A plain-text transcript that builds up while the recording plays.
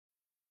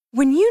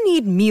When you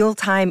need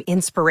mealtime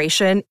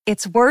inspiration,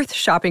 it's worth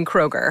shopping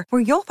Kroger,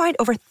 where you'll find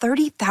over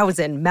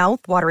 30,000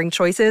 mouth-watering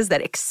choices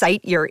that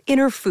excite your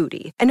inner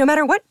foodie. And no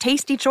matter what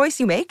tasty choice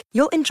you make,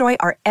 you'll enjoy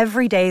our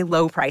everyday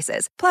low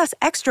prices, plus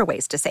extra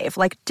ways to save,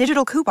 like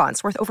digital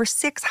coupons worth over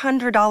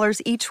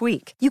 $600 each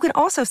week. You can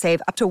also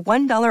save up to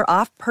 $1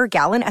 off per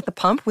gallon at the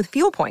pump with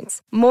fuel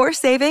points. More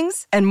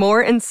savings and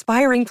more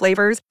inspiring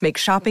flavors make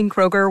shopping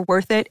Kroger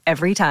worth it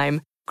every time.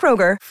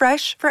 Kroger,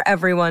 fresh for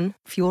everyone.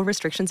 Fuel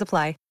restrictions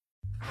apply.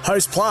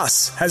 Host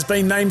Plus has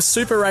been named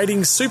Super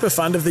Ratings Super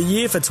Fund of the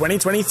Year for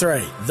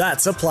 2023.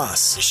 That's a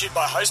plus. Issued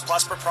by Host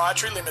Plus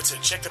Proprietary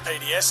Limited. Check the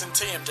PDS and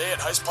TMD at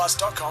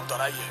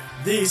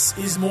hostplus.com.au. This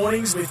is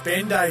Mornings with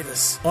Ben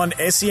Davis on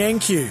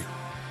SENQ.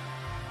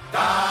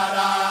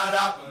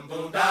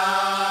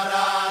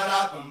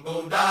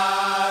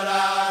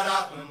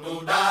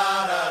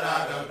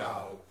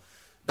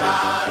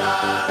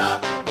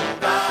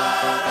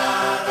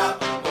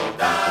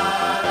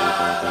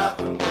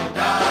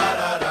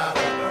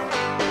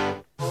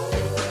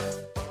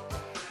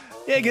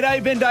 Yeah,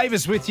 g'day, Ben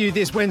Davis with you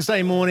this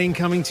Wednesday morning,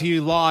 coming to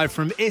you live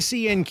from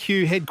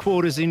SENQ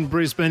headquarters in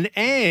Brisbane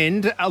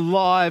and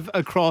live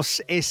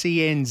across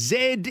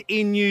SENZ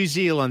in New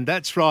Zealand.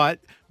 That's right,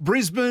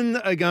 Brisbane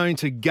are going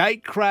to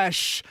gate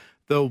crash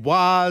the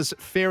Waz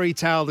fairy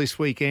tale this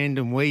weekend,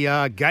 and we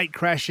are gate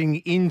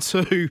crashing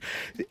into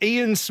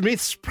Ian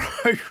Smith's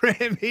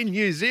program in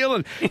New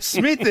Zealand.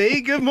 Smithy,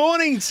 good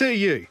morning to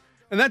you.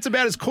 And that's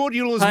about as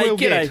cordial as we'll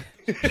get.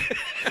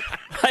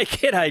 Hey,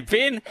 g'day,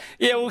 Ben.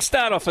 Yeah, we'll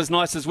start off as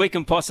nice as we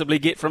can possibly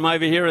get from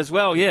over here as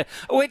well, yeah.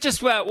 We're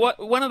just,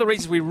 one of the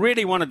reasons we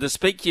really wanted to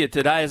speak to you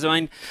today is,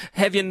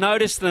 have you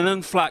noticed an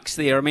influx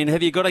there?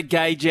 Have you got a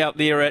gauge out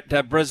there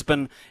at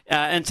Brisbane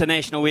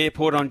International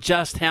Airport on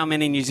just how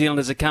many New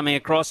Zealanders are coming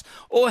across?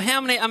 Or how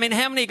many are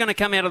going to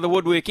come out of the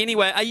woodwork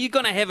anyway? Are you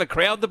going to have a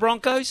crowd, the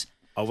Broncos?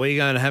 Are we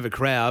going to have a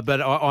crowd?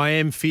 But I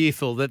am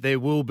fearful that there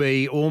will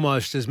be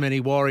almost as many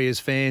Warriors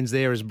fans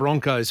there as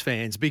Broncos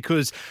fans,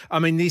 because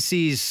this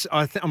is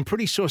I'm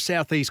pretty sure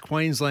southeast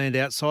Queensland,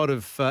 outside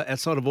of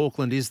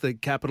Auckland, is the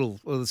capital,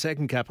 or the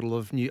second capital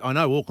of New. I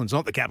know Auckland's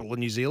not the capital of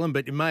New Zealand,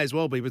 but it may as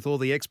well be with all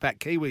the expat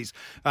Kiwis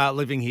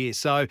living here.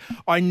 So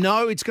I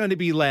know it's going to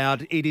be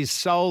loud. It is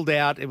sold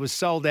out. It was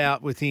sold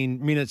out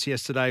within minutes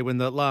yesterday when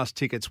the last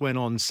tickets went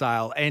on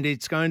sale, and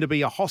it's going to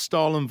be a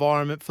hostile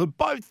environment for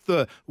both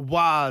the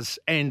Waz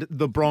and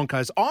the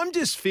Broncos. I'm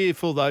just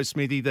fearful, though,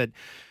 Smithy, that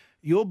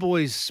your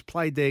boys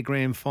played their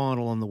grand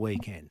final on the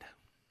weekend.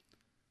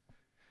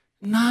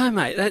 No,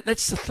 mate,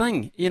 that's the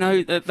thing.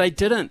 They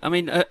didn't.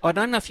 I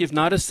don't know if you've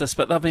noticed this,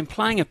 but they've been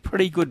playing a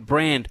pretty good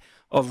brand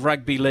of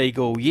rugby league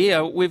all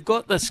year. We've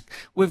got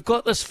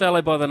this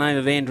fellow by the name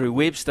of Andrew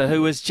Webster,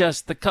 who is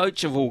just the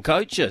coach of all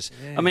coaches.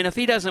 Yeah. If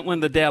he doesn't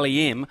win the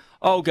Dally M,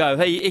 I'll go,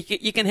 hey,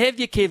 you can have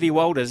your Kevy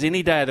Walters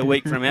any day of the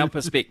week from our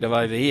perspective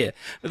over here.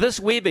 But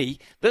this Webby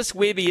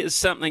is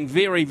something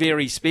very,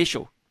 very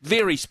special.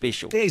 Very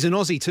special. Yeah, he's an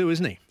Aussie too,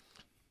 isn't he?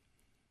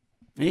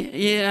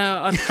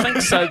 Yeah, I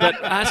think so,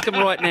 but ask him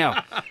right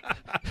now.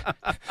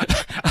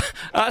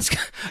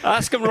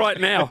 Ask him right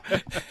now.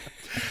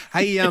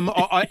 Hey,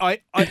 I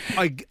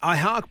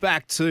hark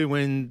back to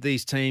when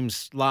these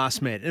teams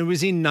last met. It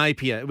was in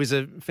Napier. It was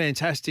a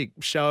fantastic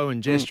show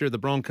and gesture of the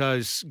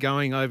Broncos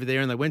going over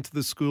there, and they went to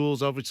the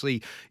schools,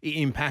 obviously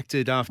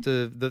impacted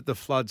after the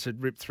floods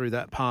had ripped through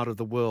that part of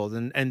the world.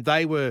 And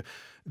they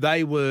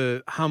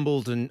were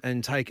humbled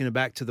and taken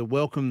aback to the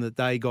welcome that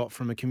they got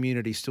from a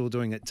community still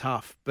doing it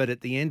tough. But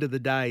at the end of the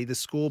day, the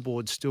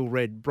scoreboard still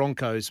read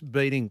Broncos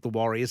beating the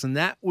Warriors, and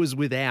that was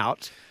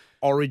without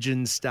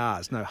Origin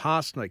stars. No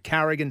Haas, no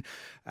Carrigan,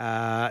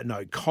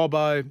 no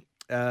Cobbo.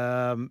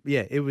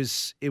 It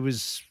was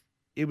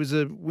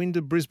a win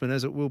to Brisbane,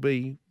 as it will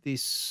be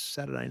this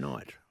Saturday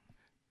night.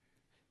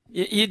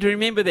 You'd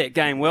remember that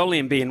game well,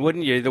 then, Ben,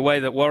 wouldn't you? The way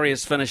that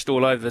Warriors finished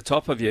all over the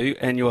top of you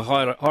and your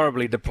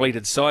horribly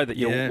depleted side that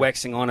you're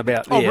waxing on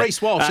about there. Oh,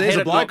 Reece Walsh, there's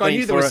a bloke. I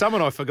knew there was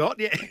someone I forgot.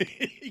 Yeah,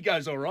 he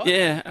goes all right.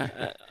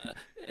 Yeah.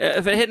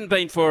 If it hadn't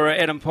been for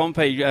Adam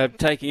Pompey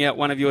taking out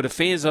one of your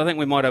defenders, I think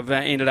we might have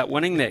ended up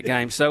winning that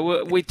game.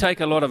 So we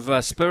take a lot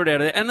of spirit out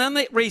of that. And then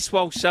that Reece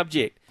Walsh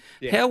subject.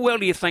 Yeah. How well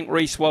do you think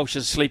Reece Walsh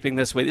is sleeping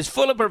this week? He's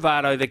full of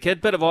bravado, the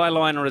kid, bit of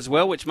eyeliner as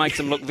well, which makes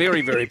him look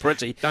very, very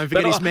pretty. Don't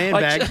forget his man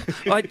bag.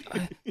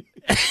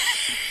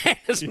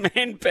 His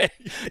man bag.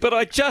 But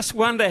I just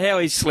wonder how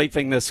he's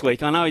sleeping this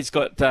week. I know he's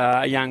got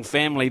a young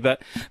family,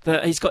 but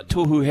he's got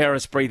Tohu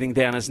Harris breathing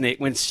down his neck.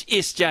 When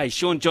SJ,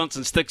 Sean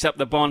Johnson, sticks up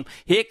the bomb,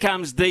 here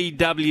comes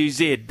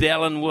DWZ,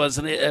 Dallin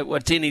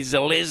Watini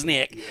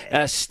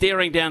Zalesniak,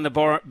 staring down the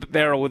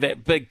barrel with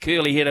that big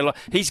curly head.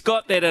 He's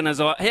got that in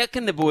his eye. How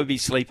can the boy be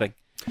sleeping?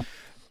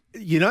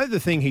 You know, the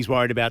thing he's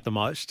worried about the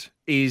most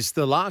is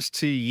the last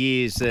 2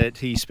 years that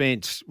he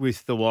spent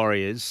with the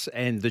Warriors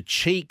and the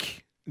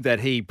cheek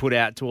that he put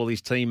out to all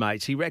his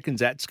teammates. He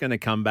reckons that's going to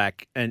come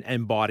back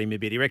and bite him a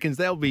bit. He reckons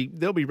there'll be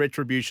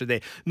retribution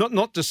there.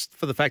 Not just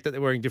for the fact that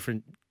they're wearing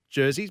different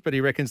jerseys, but he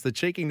reckons the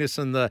cheekiness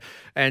and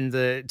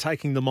the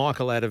taking the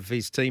Michael out of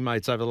his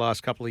teammates over the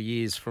last couple of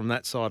years from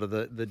that side of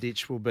the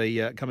ditch will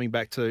be coming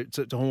back to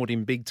haunt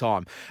him big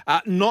time.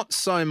 Not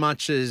so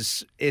much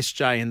as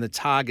SJ and the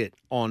target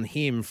on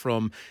him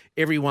from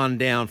everyone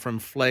down from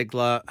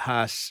Flegler,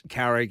 Haas,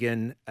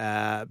 Carrigan,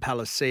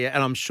 Palacia,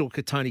 and I'm sure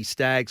Katoni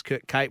Staggs,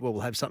 Kurt Capewell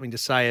will have something to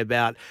say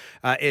about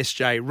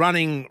SJ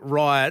running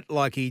riot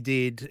like he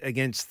did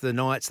against the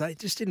Knights. They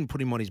just didn't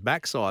put him on his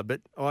backside, but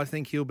I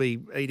think he'll be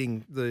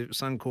eating the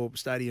Suncorp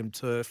Stadium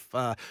turf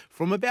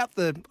from about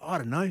the,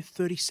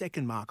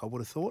 30-second mark, I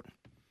would have thought.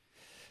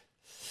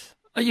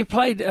 You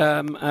played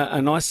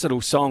a nice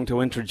little song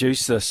to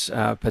introduce this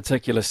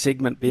particular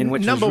segment, Ben,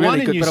 which number was really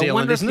one good. in New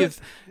Zealand, isn't it?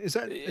 Is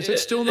it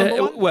still number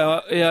one?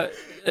 Well,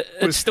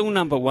 it's still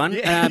number one.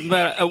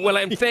 Yeah. Well,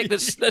 in fact,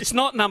 it's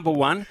not number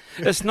one.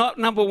 It's not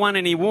number one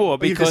anymore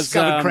because you've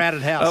discovered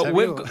Crowded House.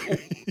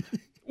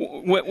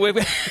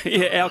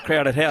 Our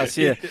Crowded House.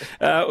 Yeah,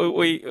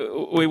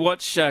 we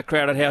watch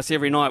Crowded House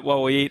every night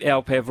while we eat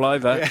our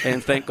pavlova,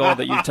 and thank God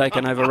that you've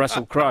taken over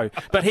Russell Crowe.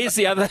 But here's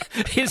the other.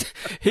 Here's.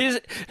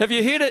 Have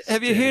you heard it?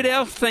 Have you heard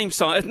our theme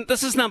song?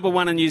 This is number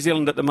one in New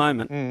Zealand at the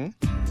moment.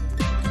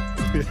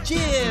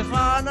 Jeff,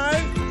 Arno,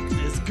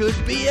 this could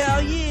be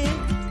our year.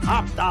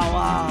 Up the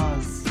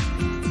wars.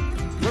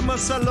 When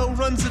Marcelo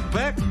runs it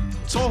back,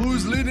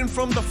 Tohu's leading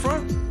from the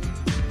front.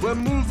 We're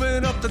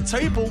moving up the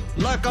table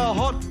like a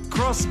hot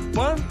cross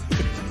bun.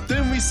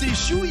 Then we see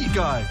Shuey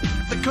Guy,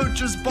 the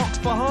coach's box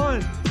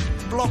behind.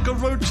 Blocker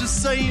Roach is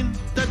saying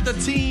that the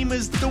team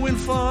is doing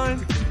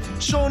fine.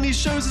 Shawnee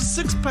shows a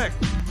six-pack,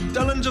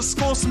 Dylan just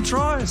scores some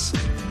tries.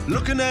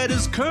 Looking at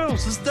his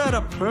curls, is that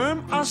a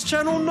perm? Us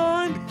Channel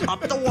 9,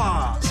 up the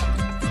wires.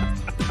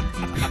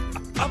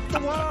 Up the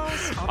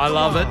wires. I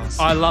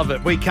love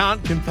it. We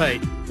can't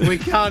compete.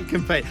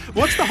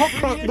 What's the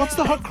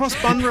hot cross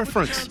bun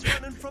reference?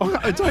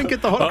 I don't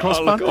get the hot cross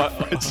bun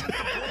reference.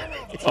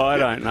 I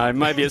don't know.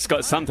 Maybe it's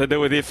got something to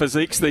do with their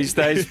physiques these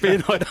days,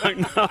 Ben. I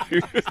don't know.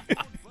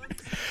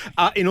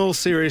 In all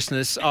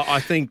seriousness, I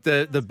think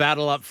the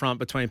battle up front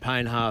between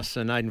Payne Haas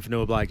and Aidan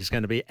Fanua-Blake is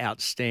going to be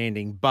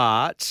outstanding.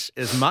 But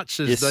as much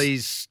as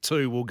these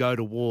two will go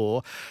to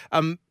war,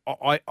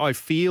 I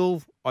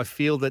feel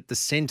that the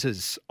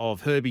centres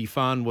of Herbie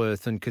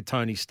Farnworth and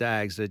Katoni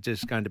Staggs are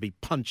just going to be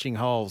punching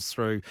holes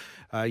through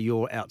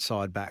your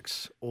outside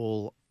backs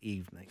all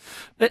evening.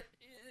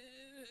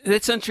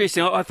 That's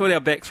interesting. I thought our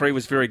back three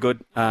was very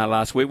good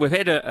last week. We've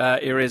had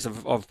areas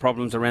of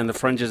problems around the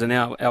fringes, and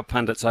our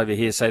pundits over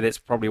here say that's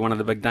probably one of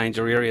the big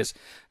danger areas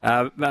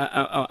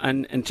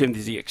and in terms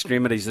of the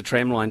extremities, the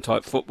tramline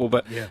type football.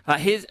 But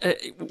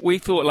we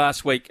thought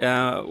last week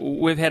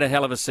we've had a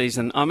hell of a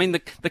season. I mean, the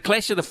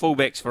clash of the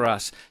fullbacks for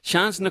us,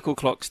 Shans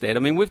Nickel-Klokstad. I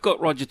mean, we've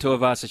got Roger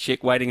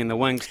Tuivasa-Sheck waiting in the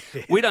wings.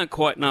 We don't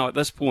quite know at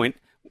this point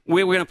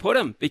where we're going to put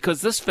him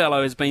because this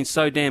fellow has been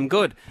so damn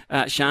good,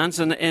 Shans,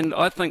 and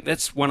I think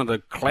that's one of the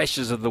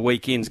clashes of the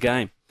weekend's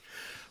game.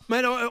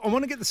 Mate, I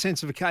want to get the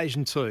sense of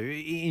occasion too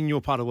in your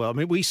part of the world. I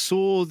mean, we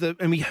saw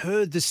and we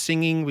heard the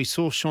singing. We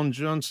saw Sean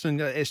Johnston,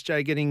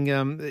 SJ,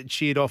 getting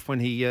cheered off when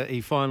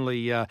he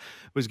finally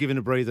was given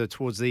a breather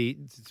towards the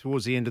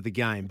end of the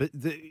game. But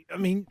the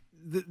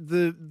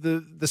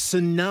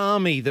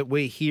tsunami that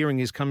we're hearing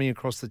is coming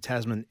across the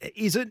Tasman.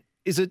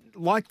 Is it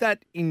like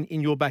that in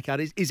your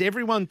backyard? Is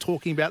everyone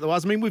talking about the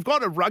Wars? I mean, we've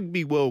got a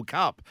Rugby World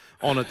Cup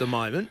on at the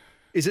moment.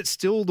 Is it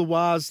still the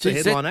Wars, the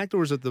headline act,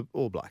 or is it the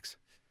All Blacks?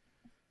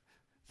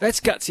 That's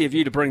gutsy of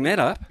you to bring that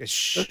up.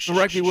 The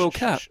Rugby World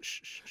Cup.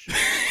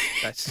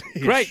 That's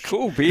great,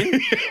 cool, Ben.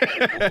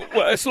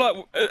 Well,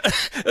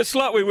 it's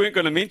like we weren't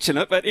going to mention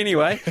it, but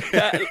anyway.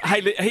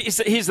 Hey,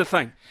 here's the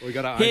thing.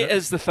 Here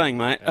is the thing,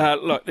 mate.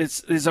 Look,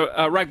 there's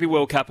a Rugby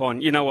World Cup on.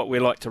 You know what we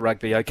like to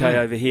rugby, okay,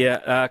 over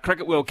here.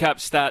 Cricket World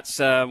Cup starts,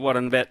 in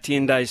about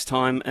 10 days'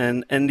 time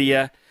in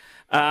India.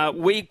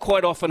 We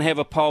quite often have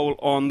a poll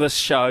on this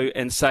show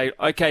and say,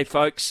 okay,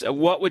 folks,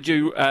 what would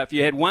you, if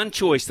you had one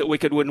choice that we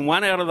could win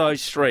one out of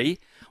those three,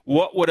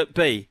 what would it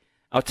be?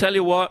 I'll tell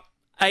you what,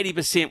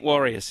 80%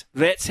 Warriors.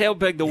 That's how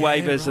big the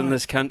wave is in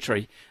this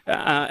country.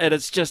 It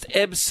is just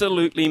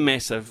absolutely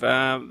massive.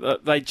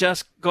 They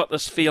just got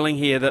this feeling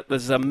here that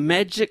there's a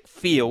magic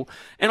feel,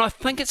 and I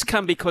think it's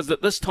come because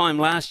at this time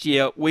last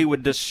year we were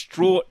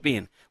distraught,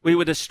 Ben. We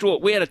were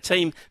distraught. We had a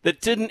team that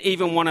didn't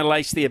even want to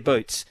lace their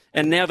boots,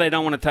 and now they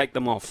don't want to take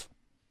them off.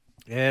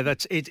 Yeah,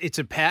 it's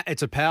a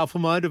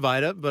powerful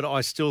motivator, but I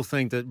still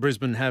think that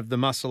Brisbane have the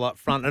muscle up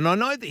front. And I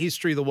know the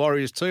history of the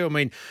Warriors too. I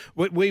mean,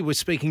 we were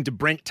speaking to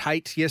Brent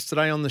Tate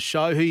yesterday on the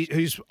show,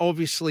 who's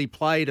obviously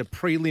played a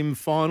prelim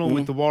final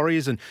with the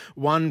Warriors and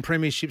won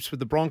premierships with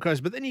the Broncos.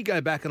 But then you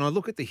go back and I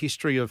look at the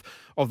history of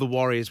the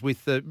Warriors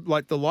with the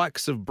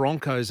likes of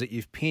Broncos that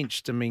you've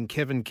pinched. I mean,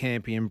 Kevin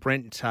Campion,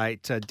 Brent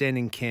Tate,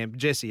 Denninkamp,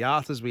 Jesse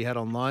Arthurs we had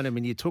on loan. I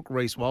mean, you took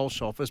Reece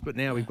Walsh off us, but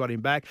now we've got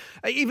him back.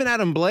 Even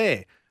Adam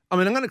Blair. I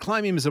mean, I'm going to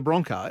claim him as a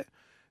Bronco,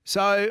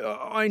 So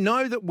I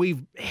know that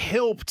we've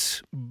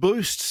helped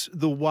boost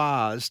the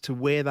Wars to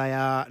where they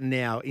are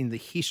now in the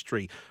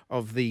history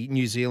of the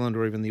New Zealand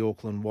or even the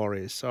Auckland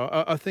Warriors. So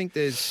I think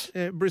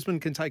Brisbane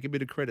can take a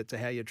bit of credit to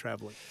how you're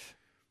travelling.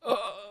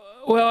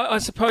 Well, I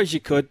suppose you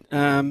could,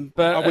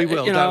 but we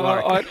will. don't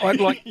worry. I'd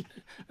like.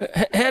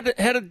 How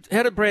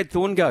did Brad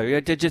Thorne go?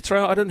 Did you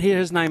throw? I didn't hear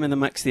his name in the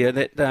mix there.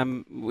 That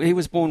he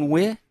was born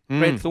where?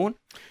 Brad Thorne?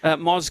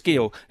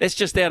 Mosgiel. That's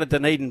just out of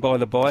Dunedin, by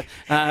the by.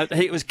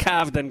 He was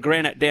carved in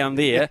granite down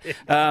there.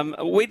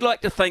 We'd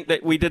like to think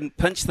that we didn't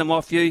pinch them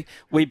off you.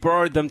 We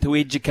borrowed them to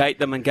educate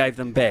them and gave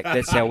them back.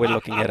 That's how we're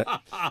looking at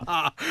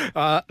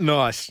it.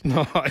 Nice.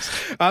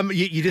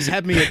 You just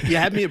had me. You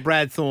had me at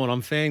Brad Thorne.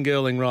 I'm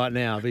fangirling right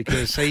now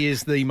because he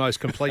is the most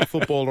complete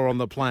footballer on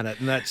the planet,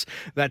 and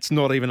that's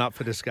not even up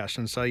for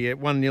discussion. So yeah,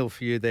 1-0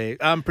 for you there.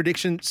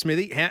 Prediction,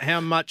 Smithy. How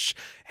much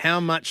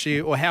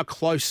or how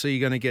close are you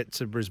going to get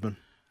to Brisbane?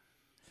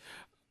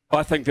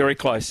 I think very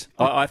close.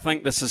 I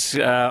think this is,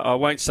 I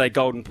won't say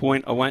golden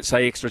point, I won't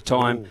say extra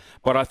time,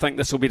 but I think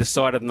this will be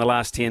decided in the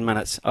last 10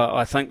 minutes.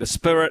 I think the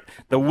spirit,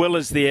 the will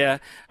is there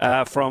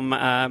from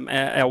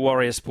our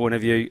Warriors' point of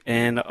view,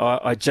 and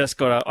I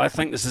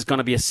think this is going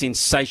to be a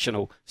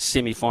sensational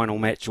semi-final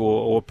match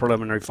or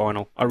preliminary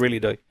final. I really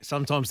do.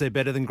 Sometimes they're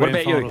better than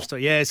grand finals too.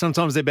 Yeah,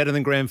 sometimes they're better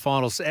than grand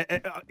finals.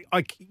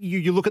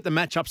 You look at the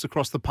matchups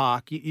across the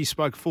park. You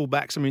spoke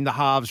fullbacks. I mean, the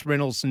halves,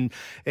 Reynolds and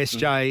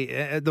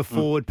SJ, the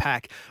forward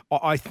pack.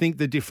 I think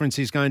the difference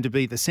is going to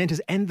be the centres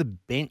and the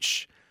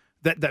bench.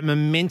 That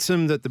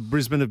momentum that the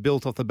Brisbane have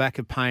built off the back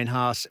of Payne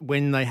Haas,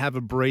 when they have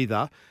a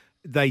breather,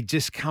 they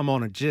just come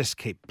on and just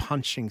keep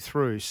punching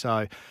through.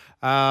 So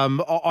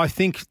I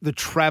think the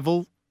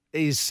travel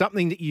is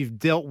something that you've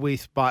dealt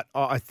with, but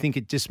I think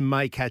it just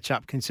may catch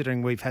up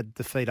considering we've had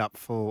the feet up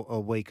for a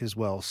week as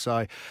well.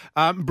 So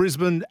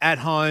Brisbane at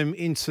home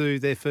into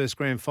their first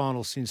grand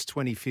final since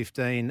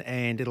 2015,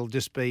 and it'll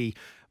just be,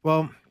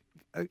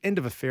 end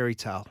of a fairy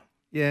tale.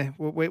 Yeah,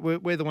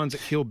 we're the ones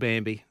that killed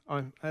Bambi.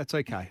 That's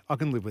okay. I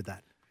can live with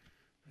that.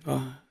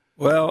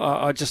 Well,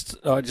 I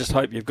just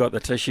hope you've got the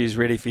tissues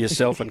ready for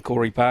yourself and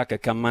Corey Parker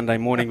come Monday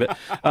morning. But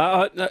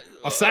I'm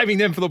saving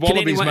them for the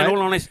Wallabies, mate. In all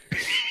honesty,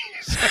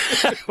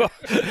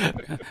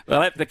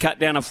 they'll have to cut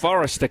down a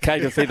forest to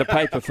cater for the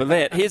paper for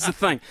that. Here's the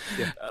thing.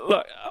 Yeah.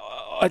 Look,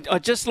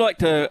 I'd just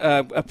like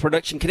a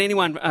prediction. Can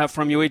anyone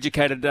from your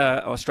educated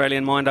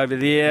Australian mind over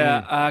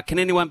there, can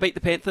anyone beat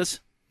the Panthers?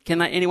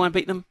 Can anyone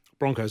beat them?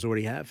 Broncos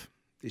already have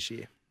this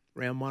year,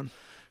 round 1.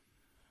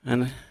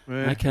 And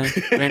okay,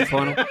 grand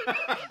final.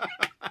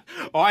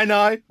 I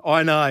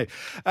know.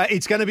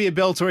 It's going to be a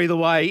belter either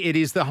way. It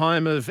is the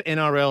home of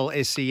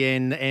NRL,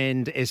 SEN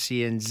and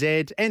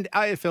SENZ and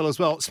AFL as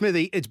well.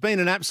 Smithy, it's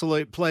been an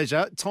absolute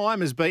pleasure.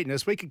 Time has beaten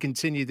us. We could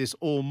continue this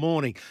all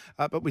morning,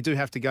 but we do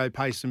have to go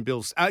pay some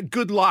bills.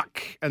 Good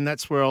luck, and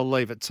that's where I'll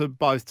leave it. To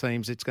both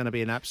teams, it's going to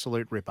be an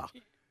absolute ripper.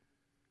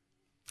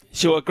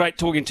 Sure, great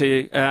talking to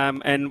you,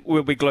 and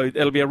we'll be glued.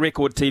 It'll be a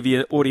record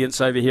TV audience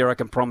over here, I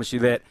can promise you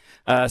that.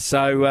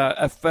 So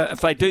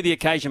if they do the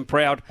occasion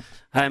proud,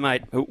 hey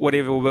mate,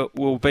 whatever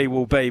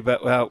will be,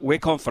 but we're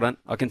confident.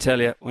 I can tell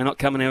you, we're not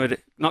coming over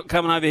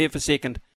here for second.